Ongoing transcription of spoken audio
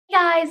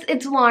Hey guys,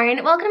 it's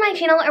Lauren. Welcome to my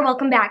channel, or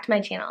welcome back to my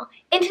channel.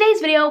 In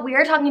today's video, we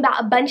are talking about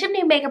a bunch of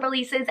new makeup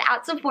releases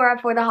at Sephora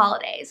for the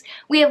holidays.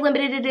 We have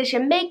limited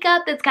edition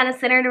makeup that's kind of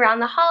centered around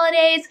the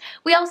holidays.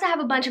 We also have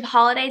a bunch of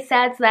holiday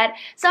sets that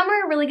some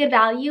are really good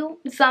value,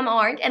 some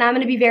aren't, and I'm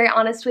going to be very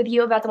honest with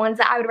you about the ones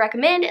that I would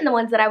recommend and the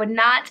ones that I would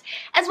not,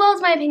 as well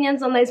as my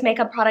opinions on those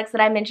makeup products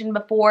that I mentioned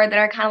before that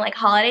are kind of like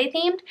holiday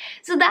themed.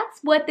 So that's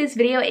what this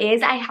video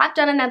is. I have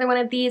done another one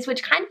of these,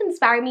 which kind of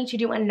inspired me to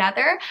do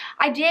another.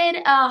 I did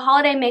a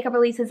holiday makeup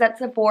releases at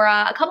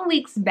Sephora a couple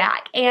weeks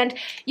back, and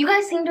you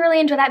guys seemed to really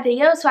enjoy that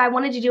video, so I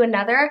wanted to do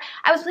another.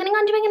 I was planning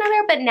on doing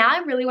another, but now I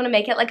really want to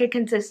make it like a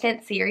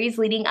consistent series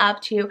leading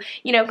up to,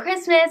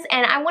 Christmas,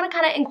 and I want to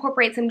kind of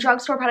incorporate some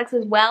drugstore products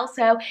as well.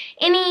 So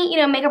any,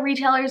 makeup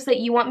retailers that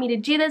you want me to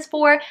do this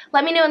for,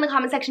 let me know in the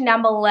comment section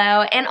down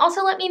below, and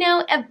also let me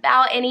know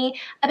about any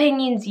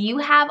opinions you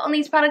have on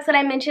these products that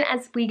I mentioned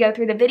as we go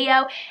through the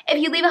video.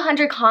 If you leave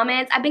 100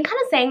 comments, I've been kind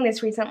of saying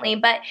this recently,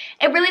 but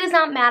it really does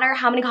not matter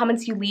how many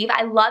comments you leave.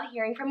 I love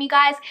hearing from you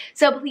guys,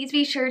 so please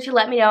be sure to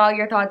let me know all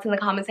your thoughts in the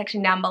comment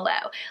section down below.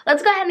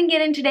 Let's go ahead and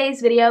get into today's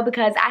video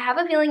because I have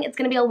a feeling it's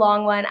going to be a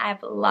long one. I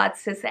have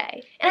lots to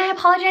say. And I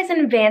apologize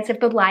in advance if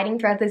the lighting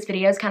throughout this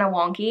video is kind of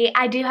wonky.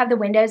 I do have the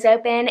windows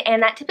open,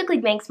 and that typically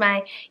makes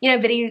my,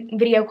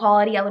 video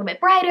quality a little bit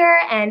brighter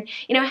and,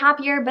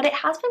 happier, but it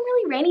has been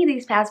really rainy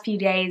these past few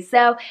days,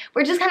 so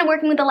we're just kind of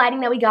working with the lighting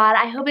that we got.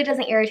 I hope it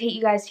doesn't irritate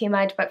you guys too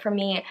much, but for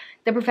me,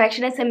 the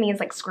perfectionist in me is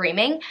like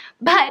screaming.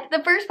 But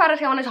the first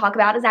product I want to talk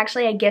about is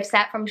actually a gift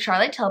set from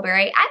Charlotte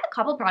Tilbury. I have a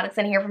couple products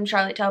in here from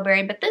Charlotte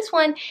Tilbury, but this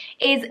one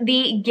is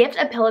the Gift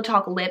a Pillow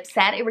Talk lip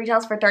set. It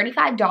retails for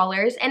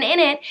 $35, and in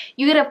it,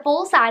 you get a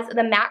full size of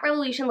the Matte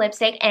Revolution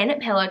lipstick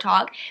and Pillow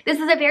Talk. This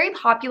is a very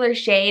popular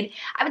shade.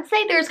 I would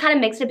say there's kind of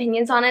mixed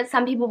opinions on it.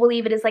 Some people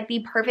believe it is like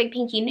the perfect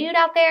pinky nude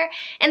out there,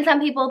 and some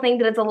people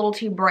think that it's a little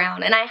too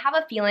brown. And I have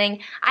a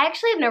feeling, I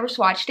actually have never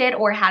swatched it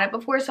or had it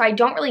before, so I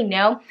don't really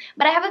know,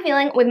 but I have a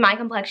feeling with my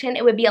complexion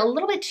it would be a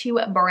little bit too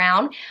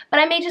brown, but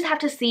I may just have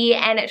to see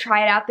and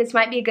try it out. This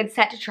might be a good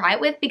set to try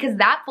it with because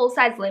that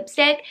full-size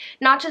lipstick,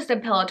 not just a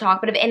Pillow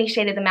Talk, but of any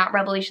shade of the Matte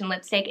Revolution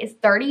lipstick, is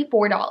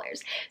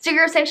 $34. So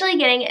you're essentially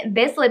getting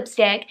this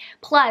lipstick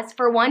plus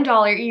for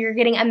 $1 you're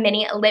getting a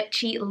mini lip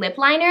cheat lip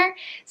liner.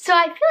 So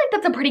I feel like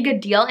that's a pretty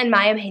good deal in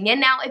my opinion.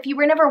 Now if you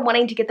were never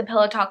wanting to get the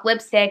Pillow Talk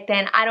lipstick,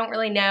 then I don't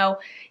really know,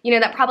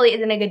 that probably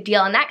isn't a good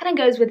deal, and that kind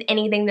of goes with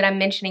anything that I'm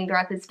mentioning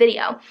throughout this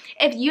video.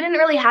 If you didn't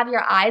really have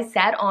your eyes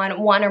set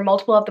on one or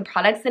multiple of the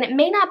products, then it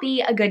may not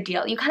be a good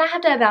deal. You kind of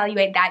have to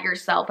evaluate that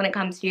yourself when it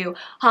comes to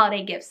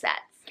holiday gift sets.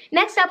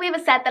 Next up, we have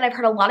a set that I've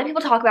heard a lot of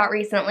people talk about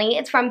recently.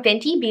 It's from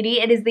Fenty Beauty.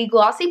 It is the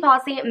Glossy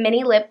Posse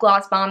Mini Lip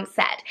Gloss Bomb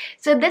set.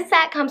 So this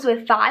set comes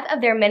with 5 of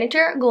their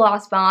miniature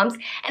gloss bombs,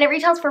 and it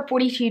retails for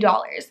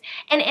 $42.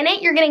 And in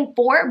it, you're getting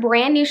 4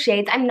 brand new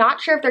shades. I'm not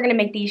sure if they're going to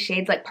make these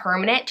shades like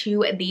permanent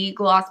to the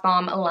gloss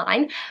bomb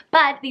line,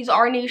 but these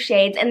are new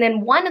shades. And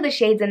then one of the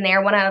shades in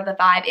there, 1 out of the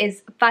 5,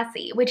 is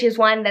Fussy, which is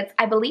one that's,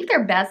 I believe,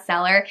 their best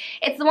seller.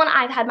 It's the one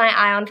I've had my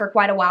eye on for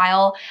quite a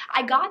while.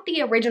 I got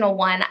the original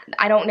one.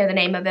 I don't know the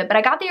name of it, but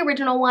I got the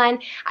original one.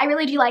 I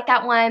really do like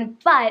that one,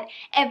 but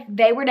if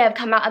they were to have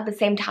come out at the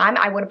same time,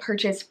 I would have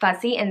purchased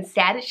Fussy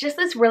instead. It's just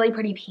this really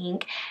pretty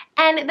pink.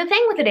 And the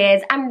thing with it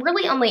is, I'm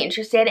really only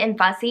interested in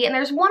Fussy, and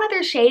there's one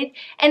other shade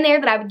in there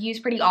that I would use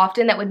pretty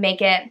often that would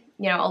make it,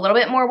 a little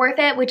bit more worth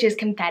it, which is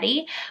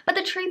Confetti. But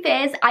the truth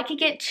is, I could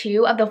get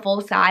 2 of the full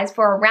size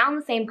for around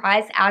the same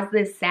price as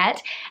this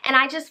set, and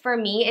for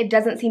me, it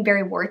doesn't seem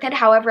very worth it.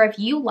 However, if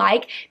you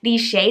like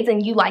these shades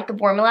and you like the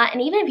formula,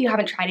 and even if you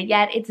haven't tried it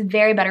yet, it's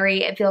very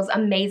buttery. It feels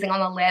amazing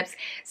on the lips,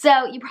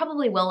 so you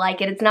probably will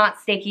like it. It's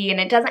not sticky, and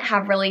it doesn't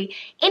have really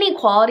any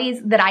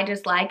qualities that I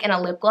dislike in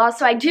a lip gloss,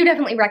 so I do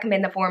definitely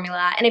recommend the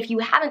formula. And if you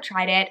haven't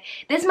tried it,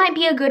 this might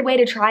be a good way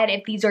to try it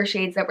if these are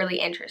shades that really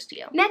interest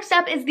you. Next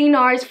up is the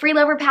NARS Free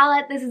Lover palette.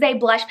 This is a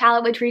blush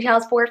palette which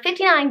retails for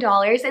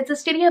 $59. It's a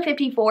Studio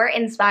 54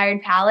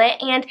 inspired palette,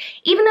 and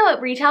even though it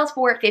retails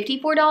for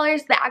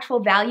 $54, the actual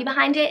value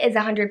behind it is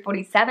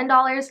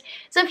 $147.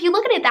 So if you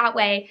look at it that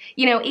way,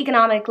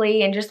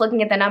 economically and just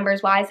looking at the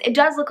numbers wise, it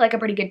does look like a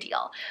pretty good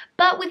deal.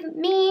 But with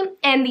me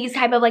and these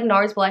type of like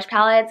NARS blush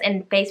palettes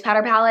and face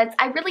powder palettes,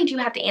 I really do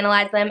have to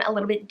analyze them a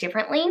little bit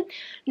differently.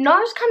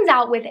 NARS comes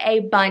out with a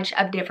bunch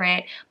of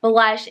different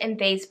blush and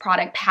face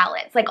product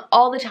palettes, like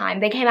all the time.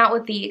 They came out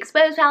with the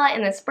Exposed palette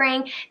in the spring.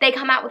 They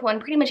come out with one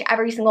pretty much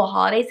every single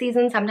holiday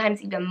season,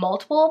 sometimes even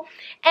multiple.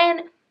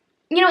 And,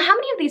 how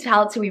many of these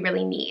palettes do we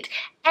really need?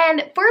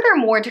 And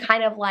furthermore, to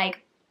kind of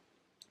like,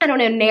 I don't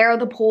know, narrow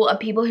the pool of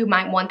people who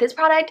might want this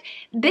product,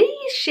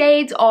 these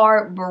shades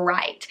are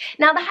bright.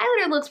 Now, the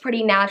highlighter looks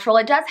pretty natural.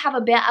 It does have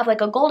a bit of like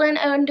a golden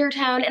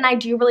undertone, and I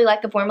do really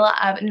like the formula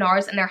of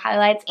NARS and their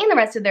highlights and the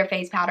rest of their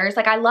face powders.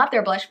 Like, I love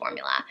their blush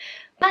formula.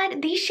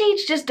 But these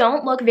shades just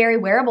don't look very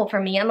wearable for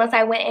me unless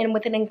I went in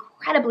with an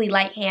incredibly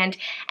light hand,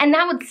 and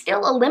that would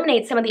still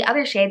eliminate some of the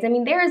other shades. I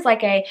mean, there is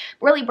like a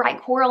really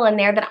bright coral in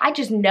there that I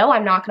just know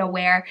I'm not gonna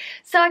wear,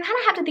 so I kind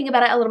of have to think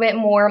about it a little bit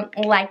more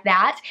like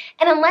that.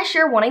 And unless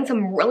you're wanting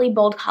some really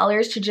bold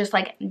colors to just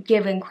like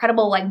give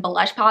incredible like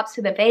blush pops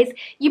to the face,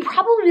 you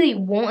probably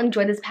won't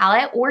enjoy this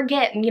palette or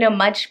get, you know,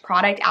 much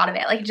product out of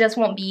it. Like, it just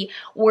won't be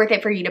worth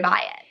it for you to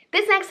buy it.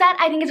 This next set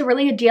I think is a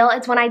really good deal.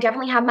 It's one I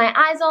definitely have my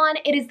eyes on.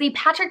 It is the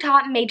Patrick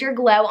Ta Major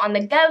Glow on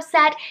the Go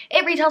set.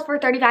 It retails for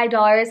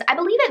 $35. I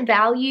believe it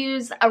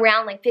values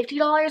around like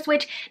 $50,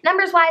 which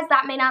numbers wise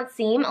that may not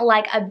seem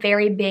like a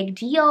very big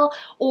deal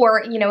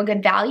or, you know, a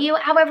good value.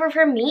 However,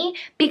 for me,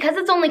 because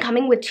it's only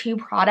coming with 2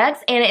 products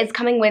and it's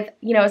coming with,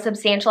 you know, a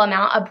substantial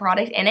amount of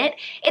product in it,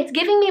 it's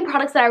giving me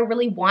products that I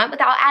really want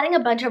without adding a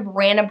bunch of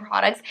random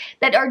products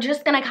that are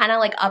just gonna kind of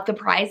like up the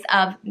price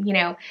of, you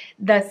know,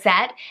 the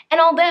set.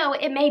 And although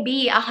it may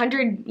be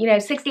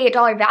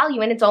 $168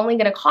 value and it's only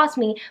going to cost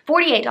me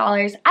 $48,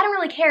 I don't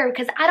really care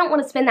because I don't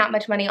want to spend that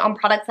much money on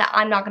products that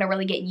I'm not going to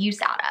really get use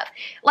out of.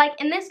 Like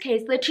in this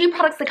case, the 2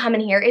 products that come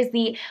in here is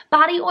the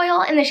body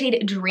oil in the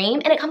shade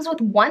Dream, and it comes with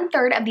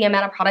 1/3 of the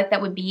amount of product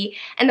that would be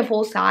in the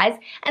full size.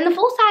 And the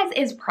full size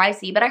is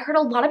pricey, but I heard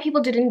a lot of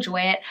people did enjoy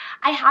it.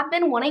 I have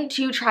been wanting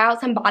to try out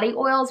some body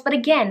oils, but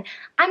again,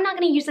 I'm not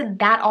going to use it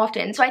that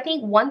often, so I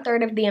think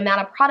 1/3 of the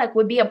amount of product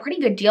would be a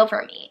pretty good deal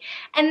for me.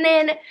 And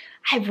then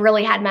I've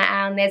really had my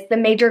eye on this, the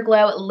Major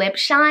Glow Lip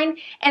Shine,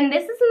 and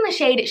this is in the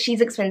shade She's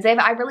Expensive.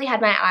 I really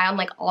had my eye on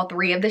like all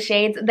 3 of the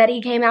shades that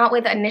he came out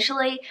with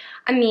initially.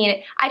 I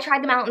mean, I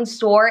tried them out in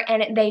store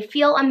and they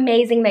feel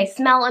amazing, they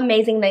smell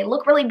amazing, they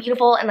look really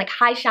beautiful and like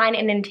high shine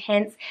and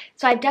intense,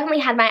 so I definitely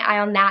had my eye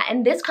on that.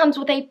 And this comes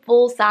with a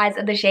full size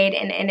of the shade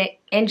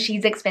and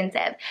She's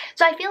Expensive.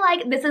 So I feel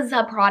like this is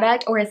a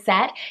product or a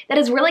set that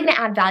is really going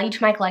to add value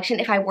to my collection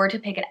if I were to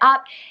pick it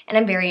up, and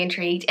I'm very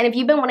intrigued. And if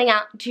you've been wanting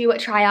to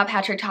try out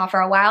Patrick Ta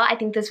for a while, I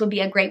think this would be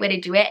a great way to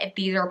do it if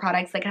these are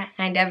products that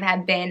kind of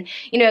have been,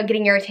 you know,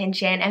 getting your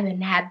attention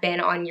and have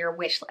been on your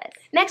wish list.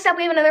 Next up,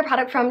 we have another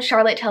product from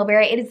Charlotte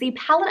Tilbury. It is the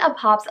Palette of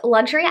Pop's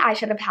Luxury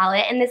Eyeshadow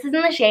Palette, and this is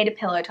in the shade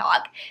Pillow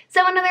Talk.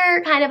 So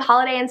another kind of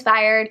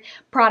holiday-inspired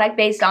product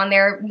based on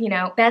their, you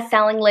know,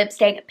 best-selling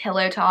lipstick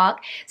Pillow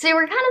Talk. So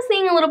we're kind of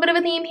seeing a little bit of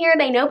a theme here.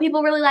 They know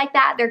people really like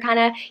that. They're kind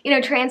of, you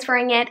know,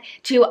 transferring it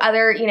to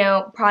other, you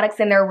know, products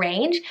in their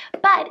range.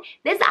 But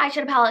this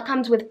eyeshadow palette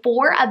comes with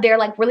 4 of their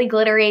like really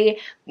glittery,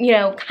 you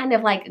know, kind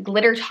of like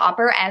glitter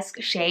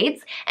topper-esque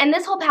shades. And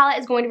this whole palette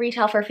is going to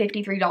retail for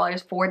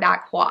 $53 for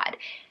that quad.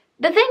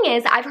 The thing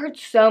is, I've heard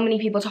so many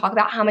people talk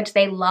about how much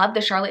they love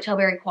the Charlotte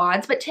Tilbury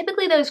quads, but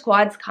typically those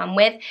quads come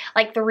with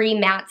like 3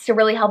 mattes to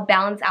really help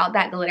balance out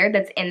that glitter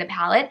that's in the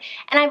palette.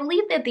 And I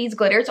believe that these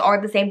glitters are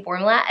the same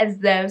formula as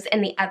those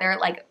in the other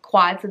like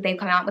quads that they've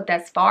come out with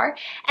thus far.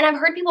 And I've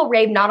heard people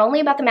rave not only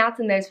about the mattes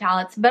in those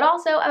palettes, but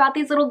also about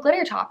these little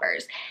glitter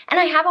toppers. And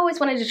I have always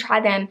wanted to try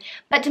them,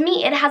 but to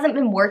me, it hasn't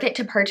been worth it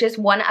to purchase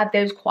one of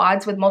those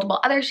quads with multiple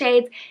other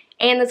shades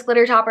and this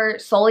glitter topper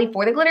solely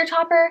for the glitter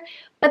topper.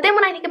 But then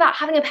when I think about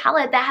having a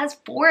palette that has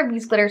 4 of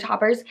these glitter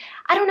toppers,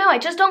 I don't know, I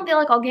just don't feel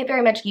like I'll get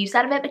very much use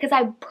out of it because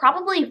I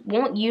probably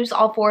won't use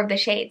all 4 of the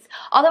shades.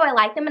 Although I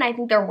like them and I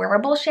think they're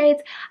wearable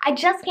shades, I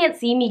just can't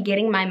see me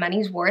getting my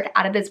money's worth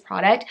out of this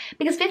product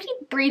because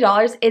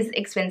 $53 is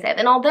expensive.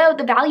 And although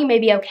the value may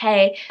be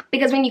okay,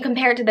 because when you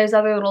compare it to those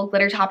other little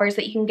glitter toppers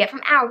that you can get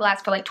from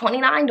Hourglass for like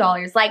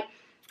 $29, like,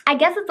 I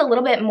guess it's a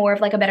little bit more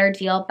of like a better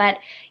deal, but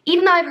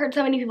even though I've heard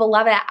so many people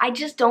love it, I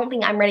just don't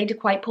think I'm ready to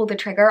quite pull the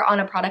trigger on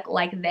a product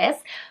like this.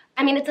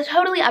 I mean, it's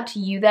totally up to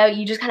you though.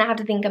 You just kind of have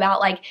to think about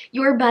like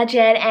your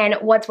budget and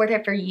what's worth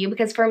it for you,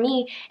 because for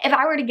me, if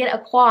I were to get a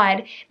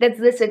quad that's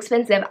this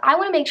expensive, I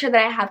want to make sure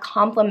that I have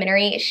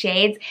complementary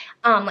shades,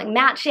 like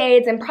matte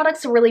shades and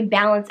products to really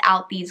balance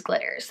out these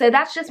glitters. So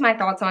that's just my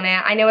thoughts on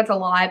it. I know it's a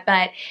lot,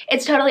 but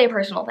it's totally a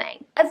personal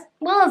thing, as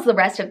well as the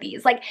rest of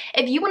these. Like,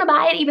 if you want to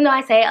buy it, even though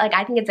I say like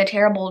I think it's a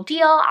terrible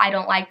deal, I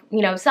don't like,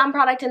 you know, some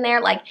product in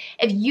there, like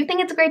if you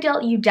think it's a great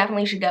deal, you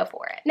definitely should go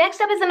for it.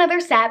 Next up is another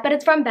set, but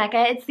it's from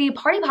Becca. It's the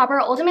Party Popper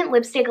Ultimate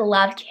Lipstick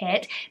Love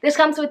Kit. This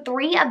comes with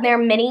 3 of their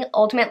mini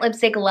Ultimate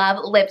Lipstick Love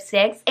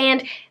lipsticks,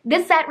 and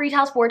this set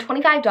retails for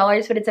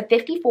 $25, but it's a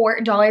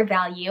 $54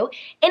 value.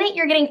 In it,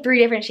 you're getting 3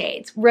 different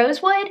shades: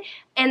 Rosewood,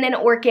 and then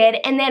Orchid,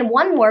 and then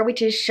one more,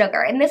 which is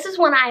Sugar. And this is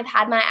one I've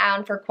had my eye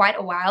on for quite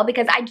a while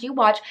because I do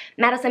watch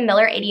Madison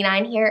Miller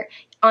 89 here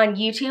on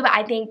YouTube.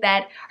 I think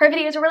that her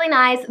videos are really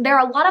nice. There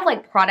are a lot of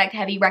like product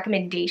heavy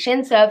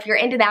recommendations, so if you're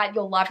into that,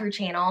 you'll love her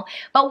channel.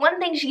 But one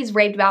thing she's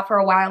raved about for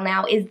a while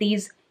now is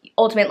these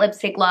ultimate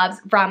lipstick loves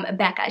from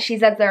Becca. She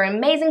says they're an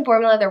amazing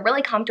formula, they're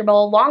really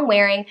comfortable, long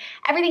wearing,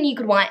 everything you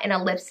could want in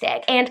a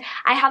lipstick. And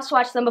I have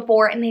swatched them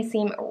before and they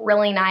seem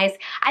really nice.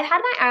 I've had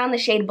my eye on the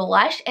shade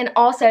Blush and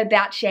also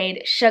that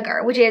shade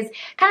Sugar, which is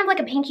kind of like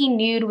a pinky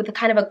nude with a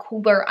kind of a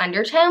cooler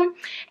undertone.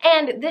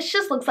 And this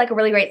just looks like a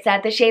really great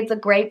set. The shades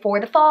look great for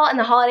the fall and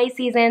the holiday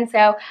season,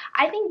 so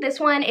I think this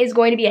one is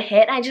going to be a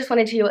hit. I just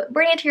wanted to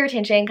bring it to your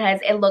attention because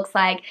it looks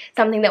like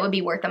something that would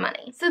be worth the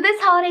money. So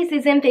this holiday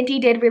season, Fenty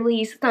did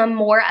release some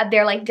more of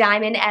their like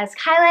diamond-esque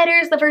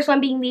highlighters. The first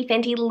one being the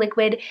Fenty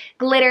Liquid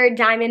Glitter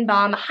Diamond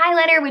Bomb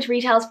Highlighter, which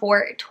retails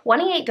for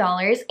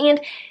 $28.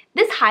 And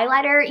this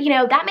highlighter, you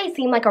know, that may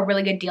seem like a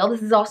really good deal.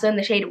 This is also in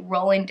the shade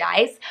Rollin'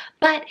 Dice,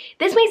 but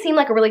this may seem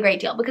like a really great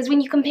deal because when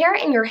you compare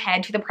it in your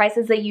head to the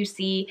prices that you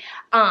see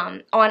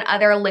on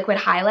other liquid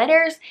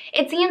highlighters,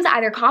 it seems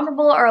either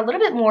comparable or a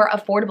little bit more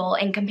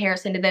affordable in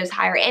comparison to those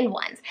higher end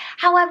ones.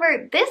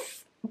 However, this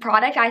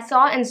product I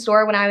saw in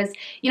store when I was,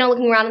 you know,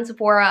 looking around in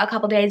Sephora a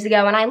couple days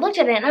ago, and I looked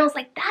at it and I was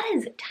like, that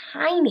is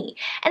tiny.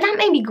 And that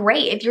may be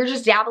great if you're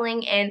just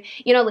dabbling in,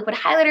 you know, liquid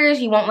highlighters.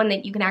 You want one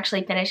that you can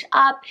actually finish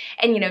up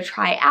and, you know,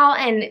 try out.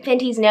 And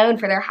Fenty's known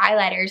for their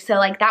highlighters, so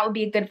like that would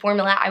be a good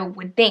formula, I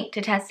would think,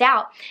 to test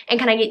out and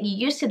kind of get you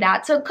used to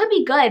that. So it could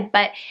be good,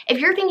 but if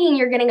you're thinking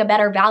you're getting a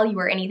better value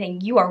or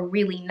anything, you are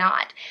really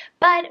not.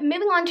 But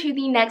moving on to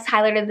the next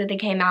highlighter that they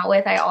came out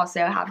with, I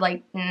also have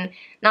like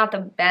not the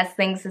best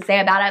things to say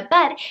about it,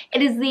 but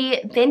it is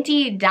the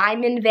Fenty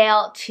Diamond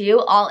Veil 2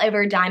 All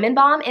Over Diamond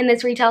Bomb, and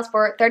this retails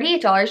for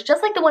 $38,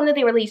 just like the one that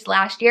they released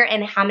last year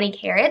in How Many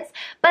Carats,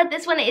 but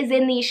this one is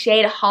in the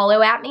shade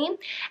Hollow At Me.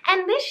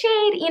 And this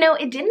shade, you know,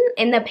 it didn't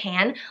in the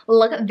pan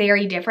look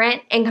very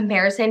different in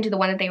comparison to the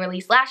one that they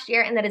released last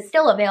year and that is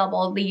still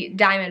available, the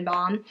Diamond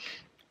Bomb.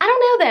 I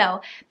don't know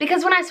though,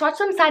 because when I swatched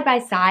them side by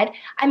side,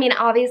 I mean,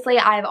 obviously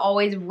I've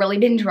always really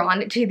been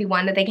drawn to the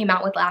one that they came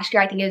out with last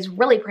year. I think it was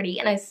really pretty,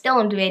 and I still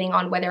am debating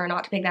on whether or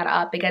not to pick that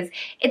up because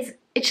it's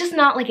just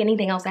not like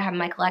anything else I have in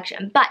my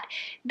collection. But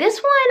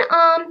this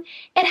one,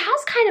 it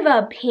has kind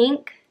of a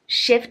pink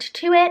shift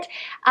to it,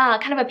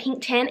 kind of a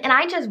pink tint, and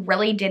I just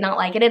really did not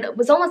like it. It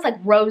was almost like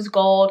rose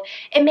gold.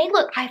 It may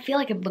look, I feel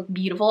like it looked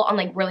beautiful on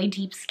like really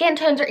deep skin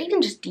tones or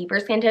even just deeper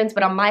skin tones,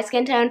 but on my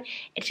skin tone,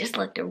 it just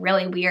looked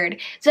really weird.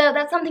 So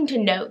that's something to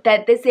note,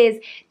 that this is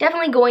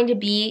definitely going to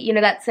be, you know,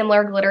 that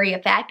similar glittery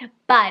effect,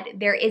 but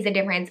there is a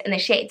difference in the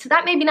shade. So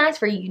that may be nice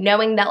for you,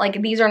 knowing that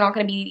like these are not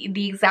going to be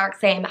the exact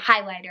same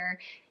highlighter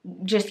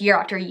just year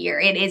after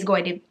year. It is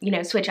going to, you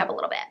know, switch up a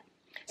little bit.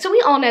 So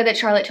we all know that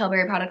Charlotte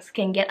Tilbury products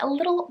can get a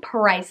little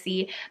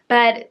pricey,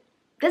 but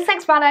this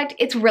next product,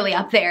 it's really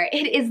up there.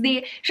 It is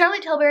the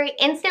Charlotte Tilbury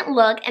Instant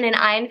Look and an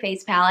Eye and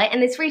Face Palette,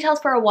 and this retails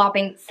for a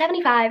whopping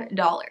 $75.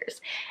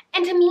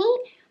 And to me,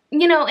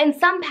 you know, in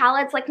some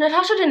palettes, like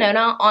Natasha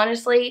Denona,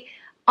 honestly,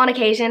 on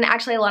occasion,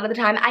 actually a lot of the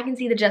time, I can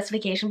see the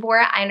justification for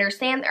it. I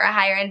understand they're a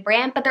higher end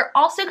brand, but they're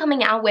also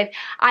coming out with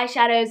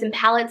eyeshadows and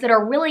palettes that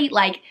are really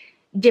like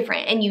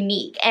different and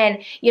unique and,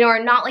 you know,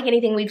 are not like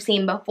anything we've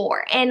seen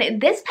before.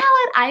 And this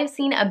palette I've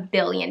seen a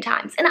billion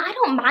times, and I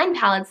don't mind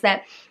palettes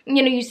that,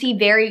 you know, you see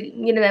very,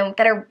 you know,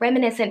 that are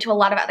reminiscent to a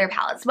lot of other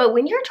palettes. But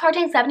when you're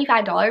charging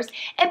 $75,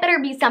 it better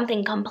be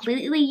something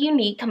completely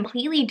unique,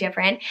 completely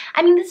different.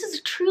 I mean, this is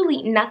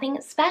truly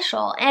nothing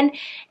special. And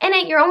in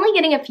it, you're only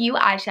getting a few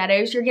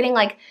eyeshadows. You're getting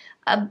like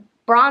a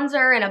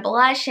bronzer and a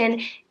blush,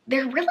 and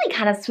they're really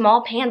kind of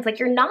small pans. Like,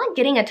 you're not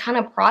getting a ton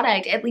of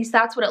product. At least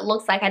that's what it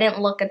looks like. I didn't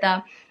look at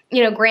the,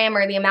 you know, gram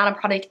or the amount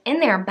of product in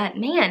there, but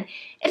man,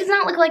 it does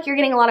not look like you're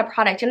getting a lot of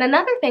product. And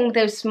another thing with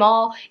those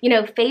small, you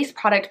know, face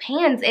product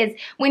pans is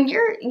when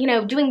you're, you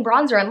know, doing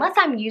bronzer, unless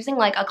I'm using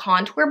like a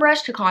contour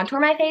brush to contour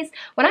my face,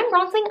 when I'm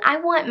bronzing,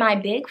 I want my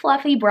big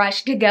fluffy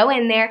brush to go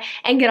in there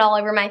and get all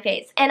over my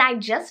face. And I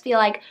just feel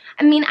like,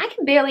 I mean, I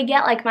can barely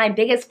get like my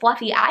biggest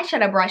fluffy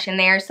eyeshadow brush in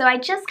there. So I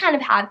just kind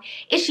of have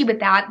issue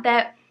with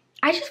that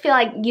I just feel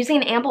like using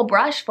an ample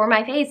brush for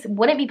my face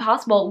wouldn't be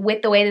possible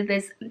with the way that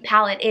this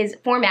palette is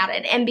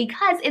formatted. And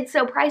because it's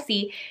so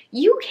pricey,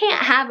 you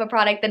can't have a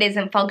product that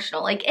isn't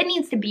functional. Like, it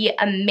needs to be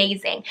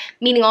amazing,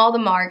 meeting all the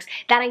marks.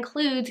 That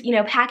includes, you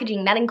know,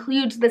 packaging. That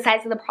includes the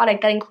size of the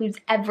product. That includes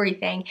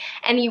everything.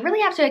 And you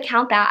really have to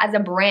account that as a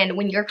brand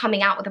when you're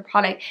coming out with a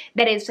product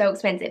that is so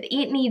expensive.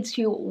 It needs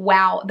to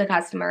wow the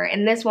customer,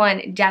 and this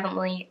one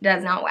definitely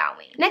does not wow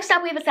me. Next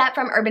up, we have a set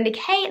from Urban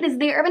Decay. It is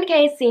the Urban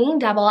Decay Seeing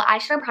Double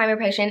Eyeshadow Primer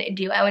Potion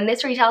Duo, and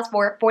this retails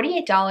for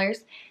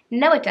 $48.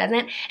 No, it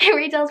doesn't. It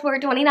retails for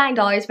 $29,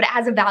 but it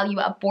has a value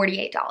of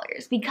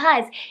 $48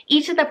 because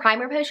each of the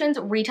primer potions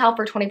retail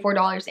for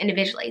 $24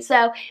 individually.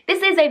 So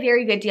this is a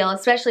very good deal,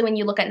 especially when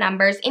you look at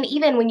numbers and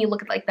even when you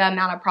look at like the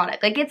amount of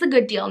product. Like, it's a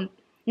good deal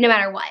no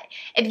matter what.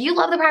 If you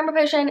love the primer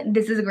potion,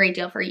 this is a great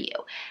deal for you.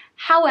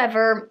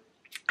 However,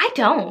 I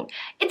don't.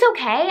 It's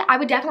okay. I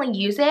would definitely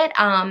use it.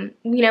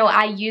 You know,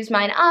 I used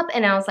mine up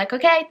and I was like,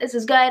 okay, this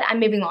is good. I'm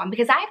moving on,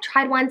 because I have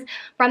tried ones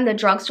from the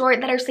drugstore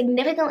that are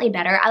significantly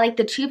better. I like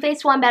the Too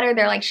Faced one better.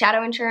 They're like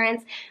Shadow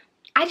Insurance.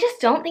 I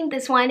just don't think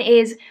this one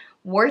is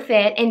worth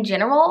it in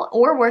general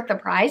or worth the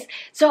price.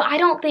 So I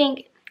don't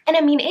think, and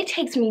I mean, it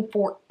takes me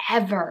forever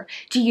forever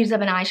to use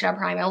up an eyeshadow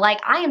primer. Like,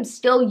 I am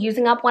still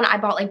using up one I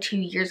bought like 2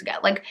 years ago.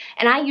 Like,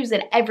 and I use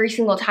it every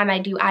single time I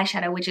do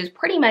eyeshadow, which is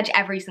pretty much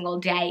every single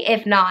day,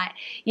 if not,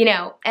 you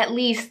know, at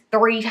least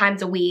 3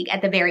 times a week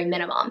at the very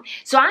minimum.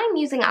 So I'm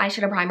using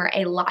eyeshadow primer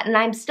a lot, and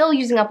I'm still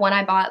using up one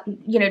I bought,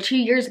 you know, 2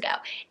 years ago.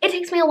 It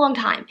takes me a long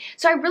time.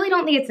 So I really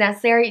don't think it's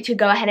necessary to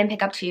go ahead and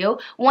pick up 2.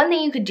 One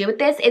thing you could do with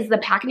this is the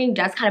packaging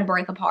does kind of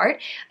break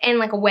apart in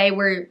like a way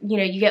where, you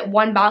know, you get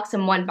 1 box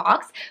and 1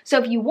 box.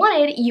 So if you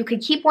wanted, you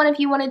could keep one if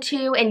you wanted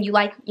to, and you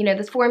like, you know,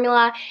 this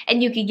formula,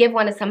 and you could give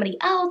one to somebody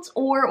else,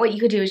 or what you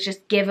could do is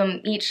just give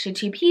them each to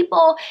 2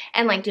 people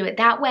and like do it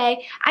that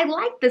way. I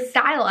like the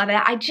style of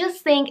it. I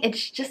just think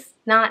it's just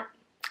not,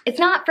 it's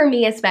not for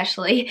me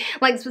especially.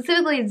 Like,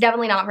 specifically, it's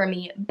definitely not for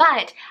me,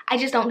 but I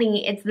just don't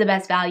think it's the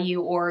best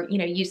value or, you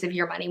know, use of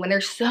your money when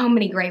there's so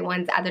many great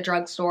ones at the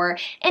drugstore.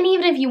 And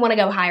even if you want to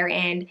go higher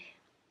end,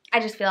 I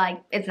just feel like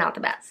it's not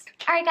the best.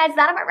 Alright guys,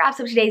 that about wraps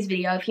up today's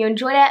video. If you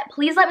enjoyed it,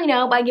 please let me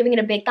know by giving it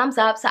a big thumbs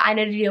up so I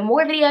know to do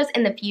more videos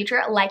in the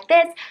future like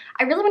this.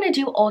 I really want to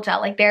do Ulta,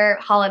 like their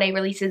holiday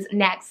releases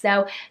next,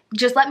 so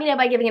just let me know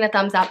by giving it a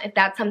thumbs up if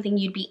that's something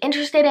you'd be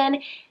interested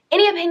in.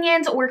 Any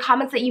opinions or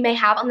comments that you may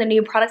have on the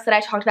new products that I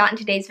talked about in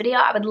today's video,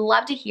 I would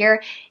love to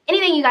hear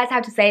anything you guys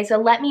have to say, so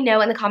let me know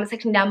in the comment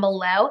section down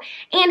below.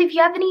 And if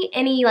you have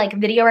any like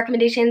video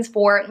recommendations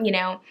for, you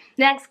know,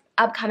 next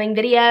upcoming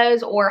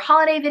videos or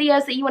holiday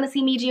videos that you want to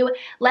see me do,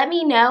 let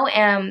me know.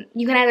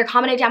 You can either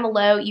comment it down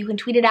below, you can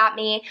tweet it at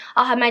me.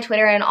 I'll have my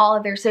Twitter and all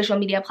of their social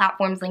media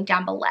platforms linked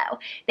down below.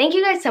 Thank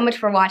you guys so much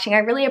for watching. I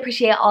really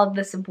appreciate all of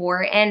the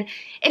support, and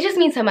it just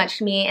means so much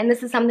to me, and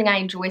this is something I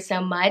enjoy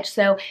so much.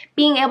 So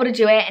being able to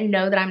do it and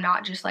know that I'm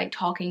not just like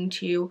talking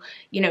to,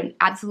 you know,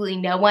 absolutely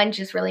no one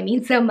just really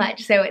means so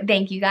much. So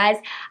thank you guys.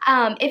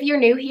 If you're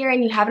new here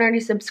and you haven't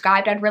already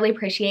subscribed, I'd really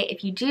appreciate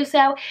if you do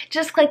so.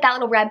 Just click that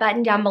little red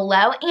button down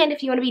below, and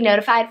if you want to be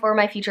notified for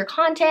my future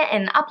content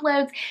and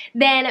uploads,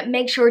 then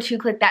make sure to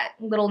click that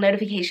little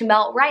notification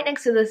bell right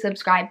next to the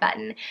subscribe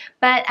button.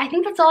 But I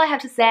think that's all I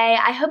have to say.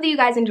 I hope that you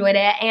guys enjoyed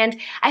it, and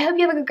I hope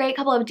you have a great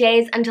couple of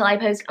days until I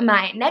post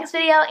my next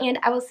video, and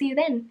I will see you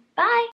then. Bye!